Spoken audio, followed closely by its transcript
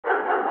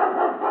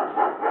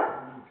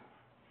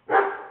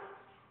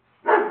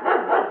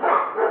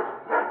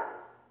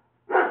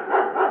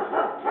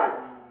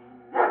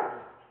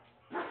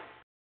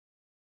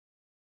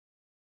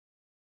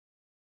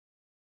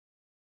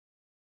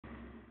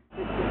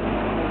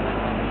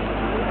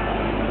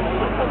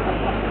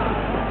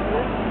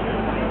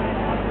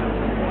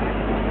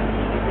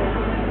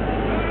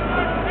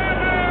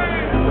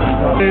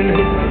Here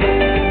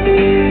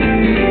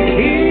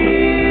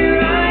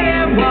I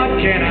am, what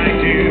can I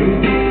do?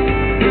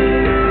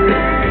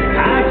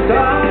 I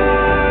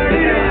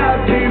started out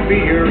to be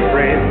your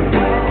friend.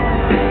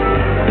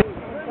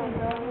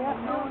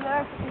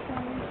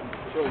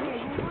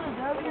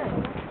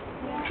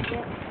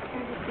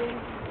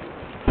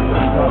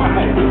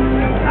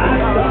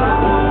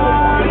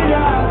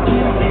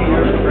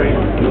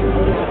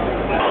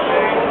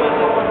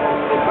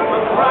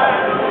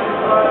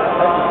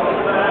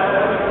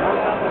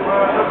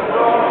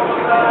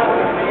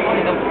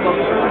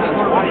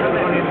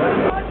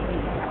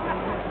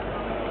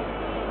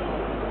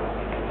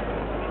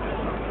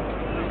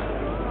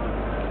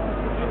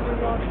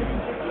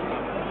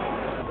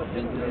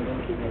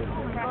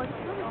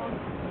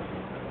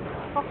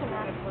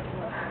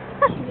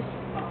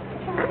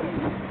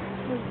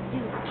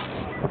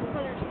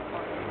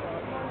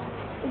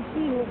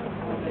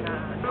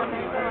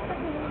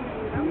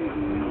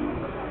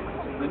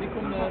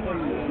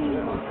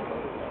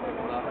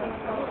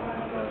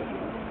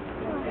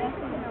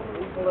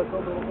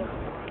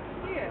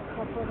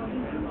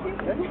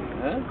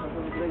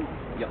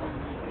 Ja.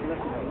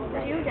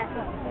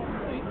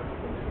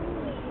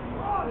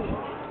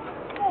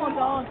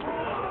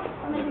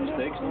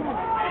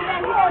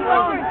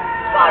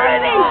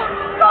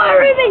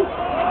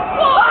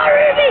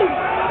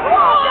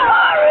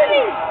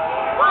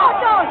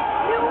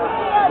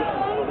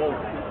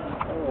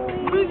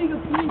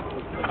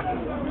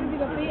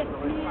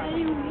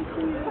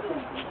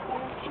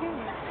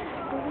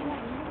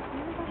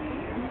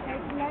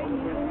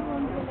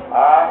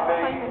 On the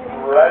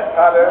red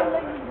color,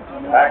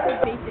 back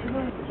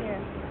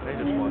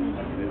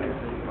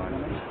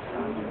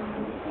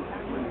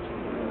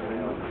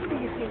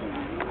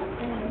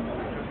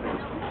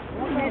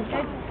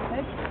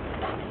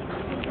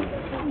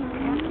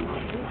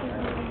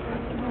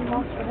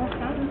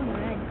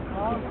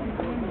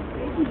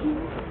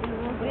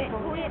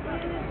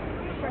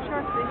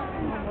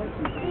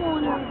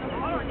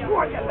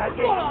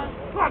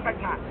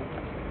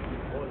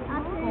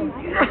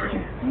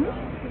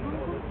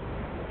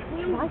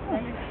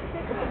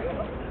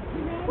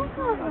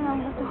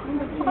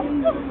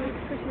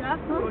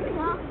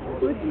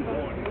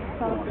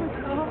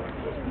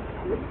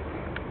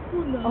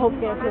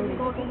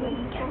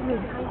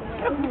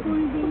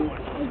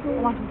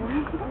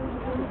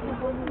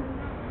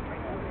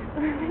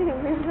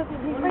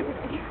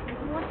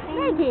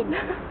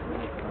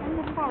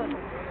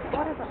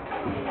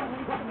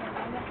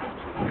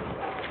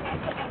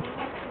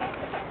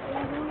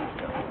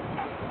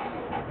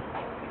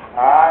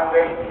on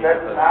the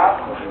left now,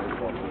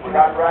 we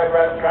got right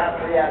west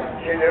Transley and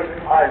Chinook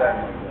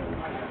Island.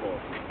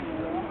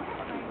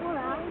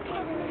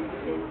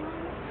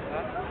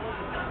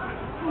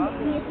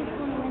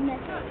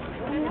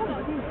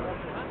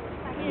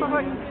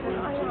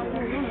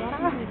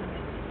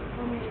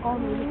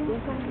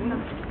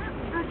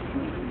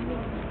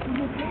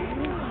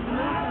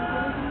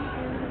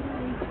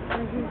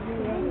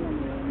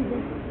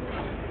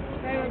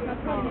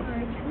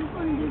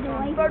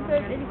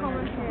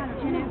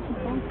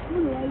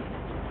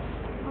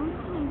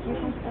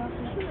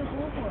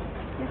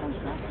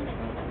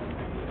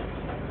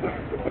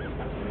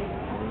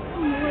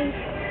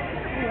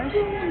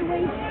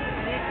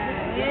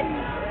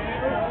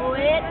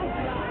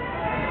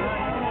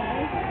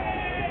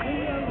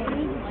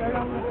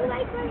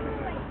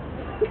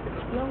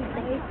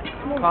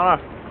 Connor.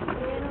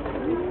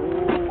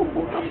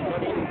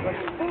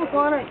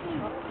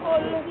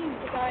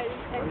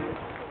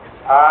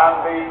 On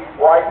the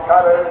white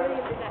color,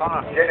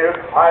 Connor. Chinook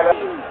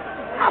Island.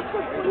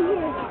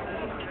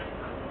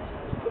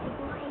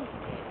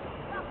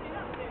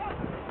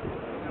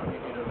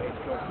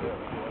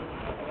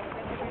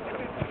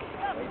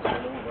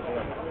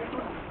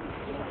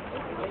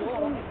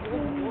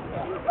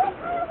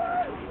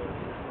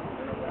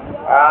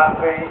 On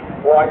the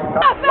white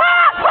color.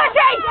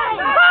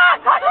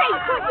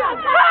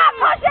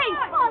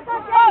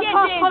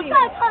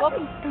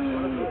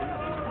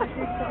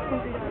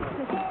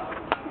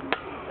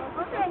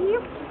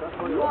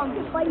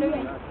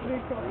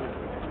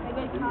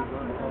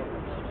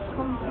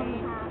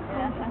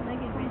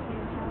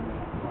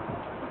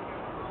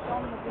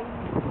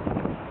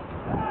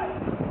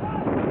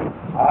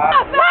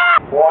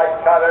 White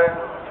color,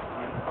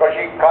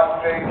 Cushing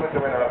Country was the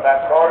winner of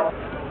that course.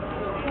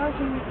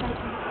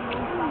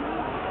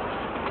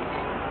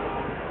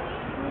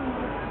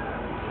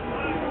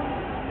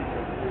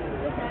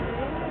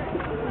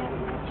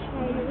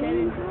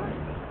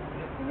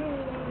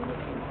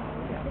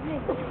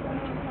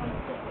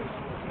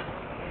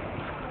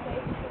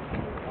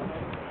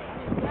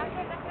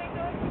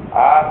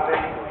 On the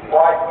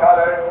white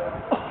color,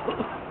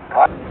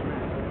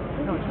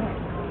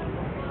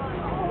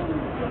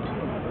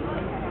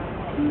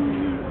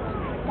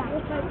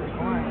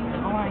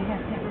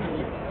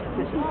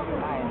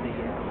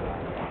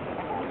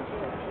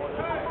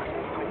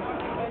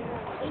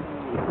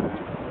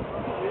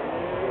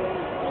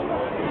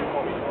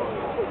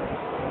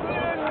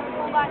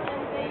 Back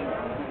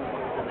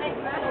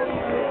and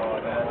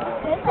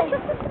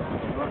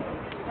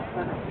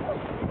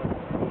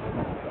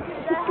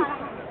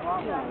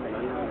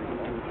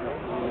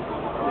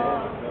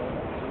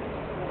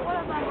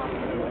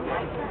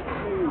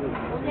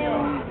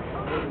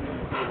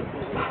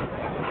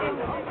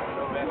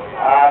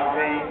And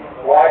the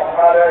white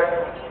color,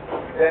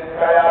 then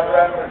try out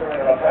them for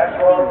doing a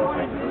backboard.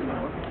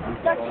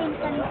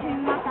 1322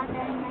 Mazda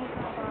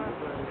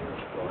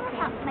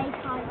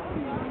Maytag.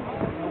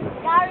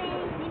 Gary,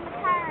 in the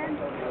car.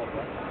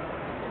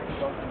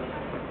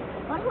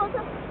 What was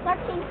it?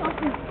 13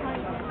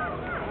 sorry.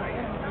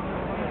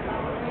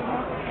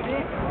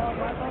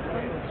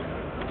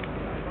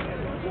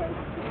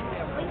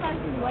 We have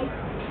to wait.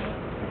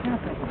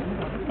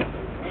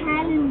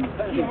 Helen,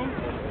 yes.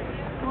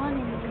 One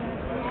in there.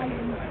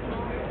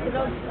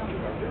 Helen.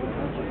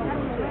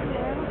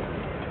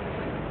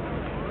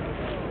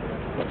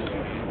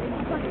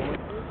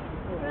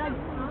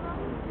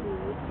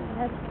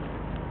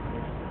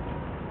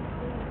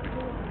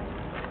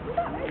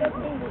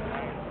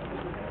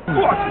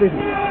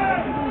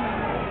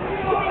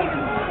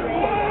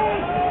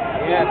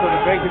 Yeah, so the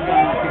brakes are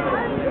going to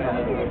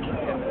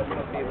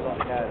be a lot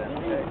higher then.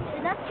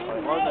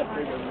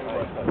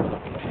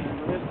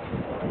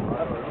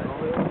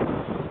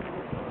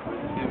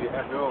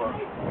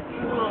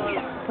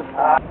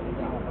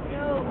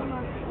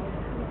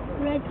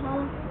 Red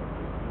collar.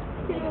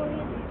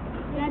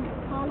 Red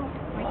collar.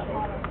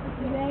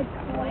 Red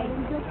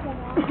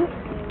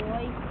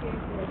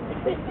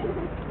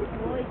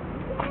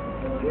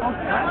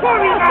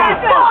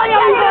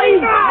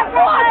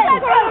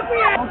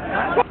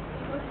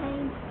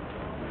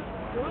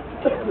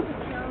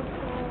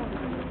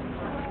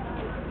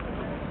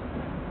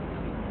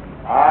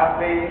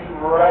And the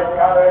red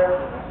color,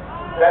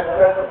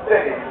 Central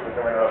City, we're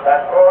doing a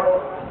backboard.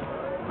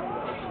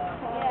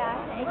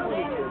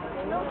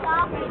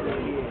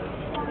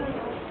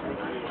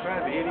 Trying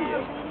to be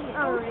idiot.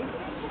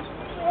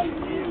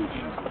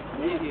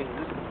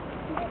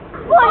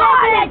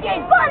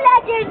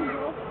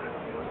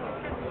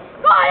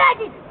 Go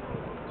legend!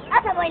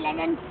 That's a boy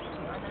legend.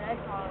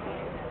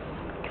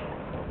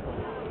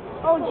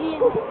 Oh, gee.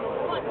 Hold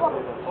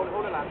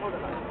it line.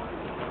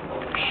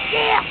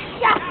 Yeah.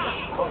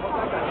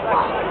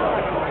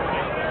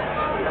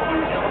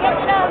 Get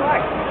it up.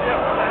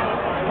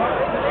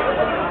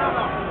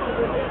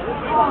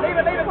 Leave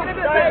it, get into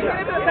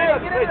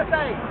the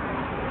thing.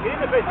 Get in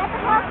the face. That's a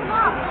cross him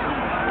up.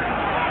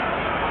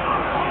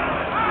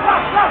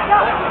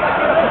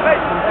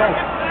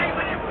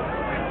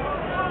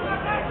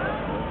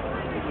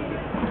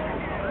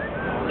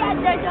 Get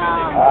the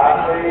dog.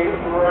 And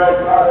the red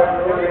color,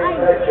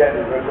 Legend,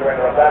 we're doing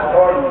a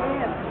backboard.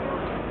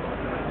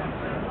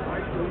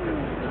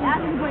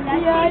 That's a boy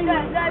legend.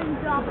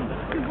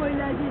 Good boy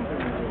legend.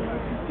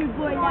 Good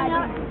boy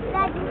legend.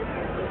 Legend.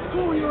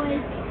 Cool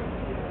noise.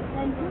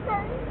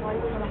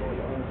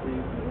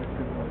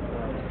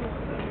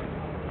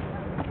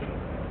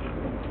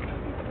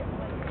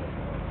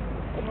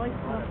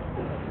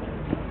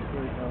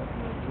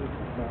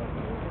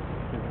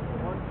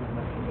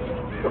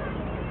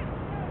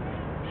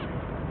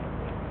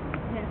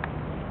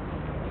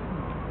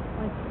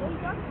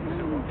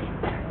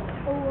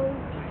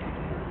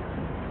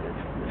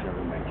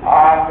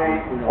 On the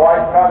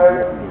white color,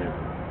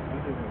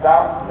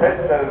 down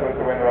pistol with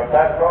the window of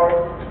that door.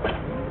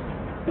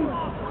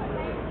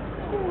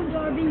 Cool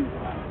Derby.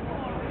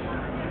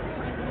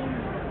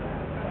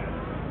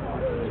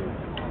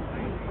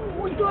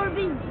 Cool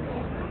Derby.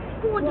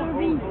 Cool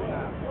Derby.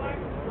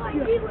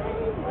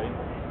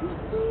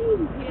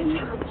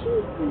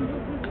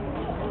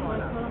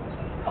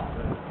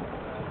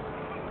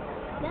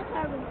 That's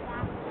our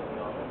fast.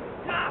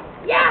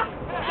 Yeah!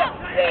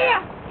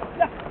 Yeah!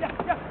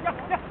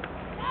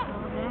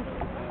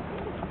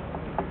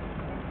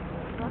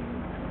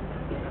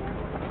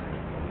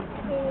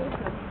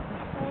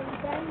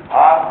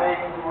 On the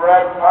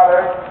red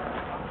color,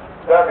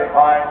 they're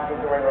behind with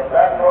the window of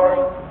that door.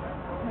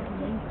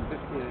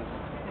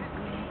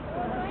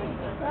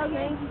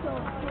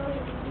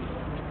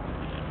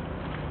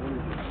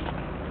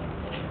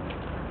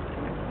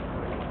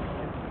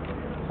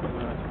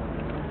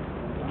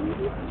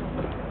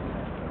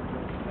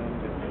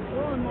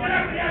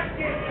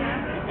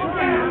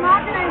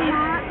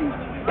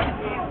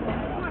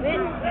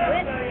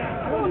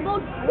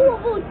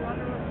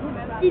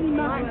 Didn't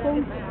mind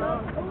phone.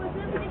 Oh, it's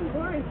everything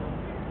worse.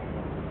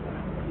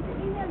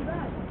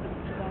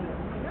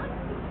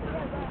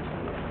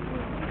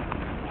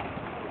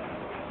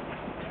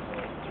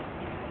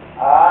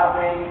 On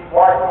the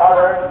white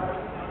color,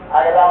 I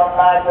get down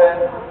Magdon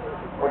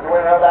with the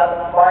window of that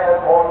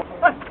minus one.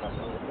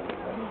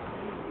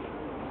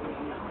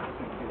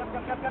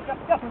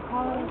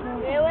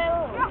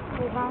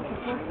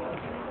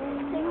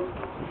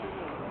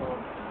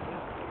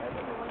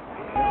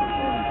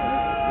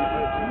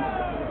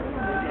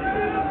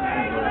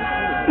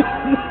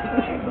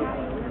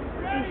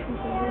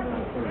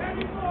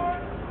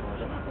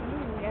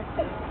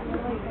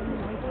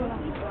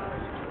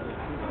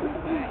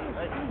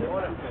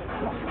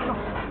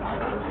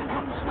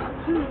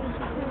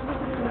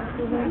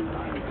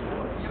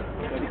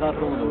 Pwede ka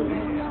tumulog.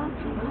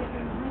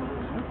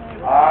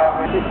 Our